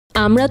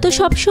আমরা তো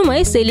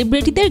সবসময়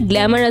সেলিব্রিটিদের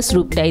গ্ল্যামারাস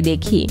রূপটাই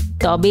দেখি,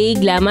 তবে এই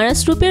গ্ল্যামারাস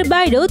রূপের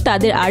বাইরেও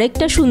তাদের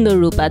আরেকটা সুন্দর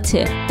রূপ আছে,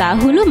 তা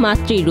হলো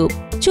মাতৃরূপ।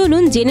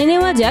 চলুন জেনে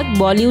নেওয়া যাক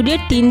বলিউডের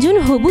 3 জন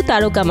হবু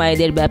তারকা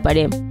মায়েদের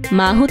ব্যাপারে।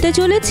 মা হতে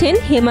চলেছেন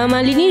হেমা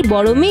মালিনীর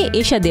বড় মেয়ে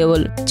এশা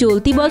দেওল।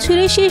 চলতি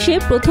বছরের শেষে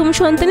প্রথম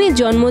সন্তানের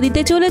জন্ম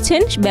দিতে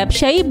চলেছেন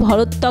ব্যবসায়ী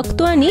ভরত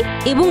তক্তোয়ানি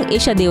এবং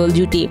এশা দেওল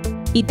জুটি।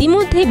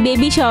 ইতিমধ্যে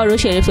বেবি শাওয়ারও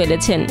সেরে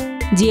ফেলেছেন,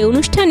 যে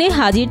অনুষ্ঠানে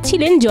হাজির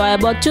ছিলেন জয়া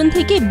বচ্চন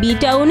থেকে বি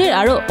টাউনের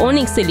আরও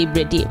অনেক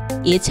সেলিব্রিটি।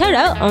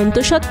 এছাড়া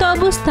অন্তঃসত্ত্বা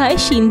অবস্থায়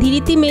সিন্ধি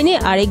রীতি মেনে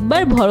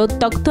আরেকবার ভরত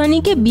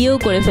তক্তোয়ানিকে বিয়েও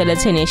করে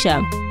ফেলেছেন এশা।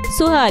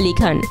 সোহা আলী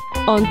খান।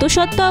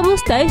 অন্তঃসত্ত্বা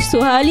অবস্থায়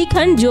সোহা আলী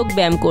খান যোগ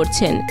ব্যায়াম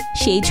করছেন,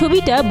 সেই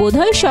ছবিটা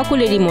বোধহয়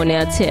সকলেরই মনে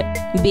আছে।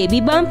 বেবি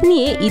বাম্প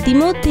নিয়ে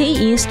ইতিমধ্যেই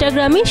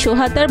ইনস্টাগ্রামে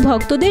সোহা তার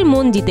ভক্তদের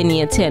মন জিতে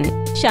নিয়েছেন।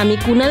 স্বামী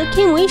কুনাল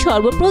খেমুই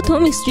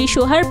সর্বপ্রথম স্ত্রী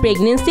সোহার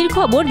প্রেগনেন্সির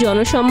খবর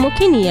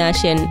জনসম্মুখে নিয়ে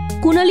আসেন।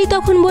 কুনালি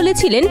তখন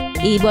বলেছিলেন,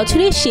 এই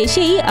বছরের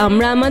শেষেই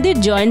আমরা আমাদের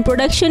জয়েন্ট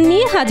প্রোডাকশন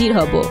নিয়ে হাজির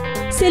হব।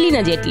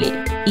 সেলিনা জেটলি।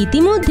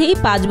 ইতিমধ্যেই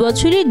 5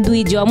 বছরের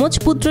 2 যমজ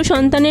পুত্র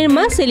সন্তানের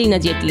মা সেলিনা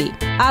জেটলি,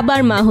 আবার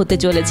মা হতে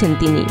চলেছেন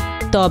তিনি।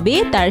 তবে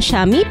তার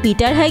স্বামী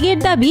পিটার হ্যাগের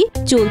দাবি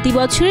চলতি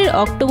বছরের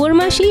অক্টোবর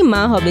মাসেই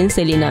মা হবেন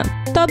সেলিনা।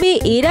 তবে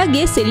এর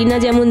আগে সেলিনা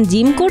যেমন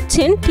জিম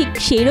করছেন, ঠিক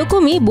সেই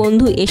রকমই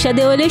বন্ধু এশা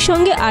দেওয়ালের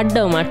সঙ্গে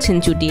আড্ডাও মারছেন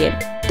চুটিয়ে।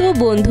 তো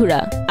বন্ধুরা,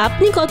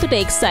 আপনি কতটা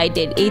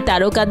এক্সাইটেড এই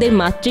তারকাদের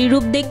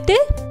মাতৃরূপ দেখতে?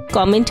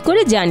 কমেন্ট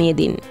করে জানিয়ে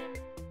দিন।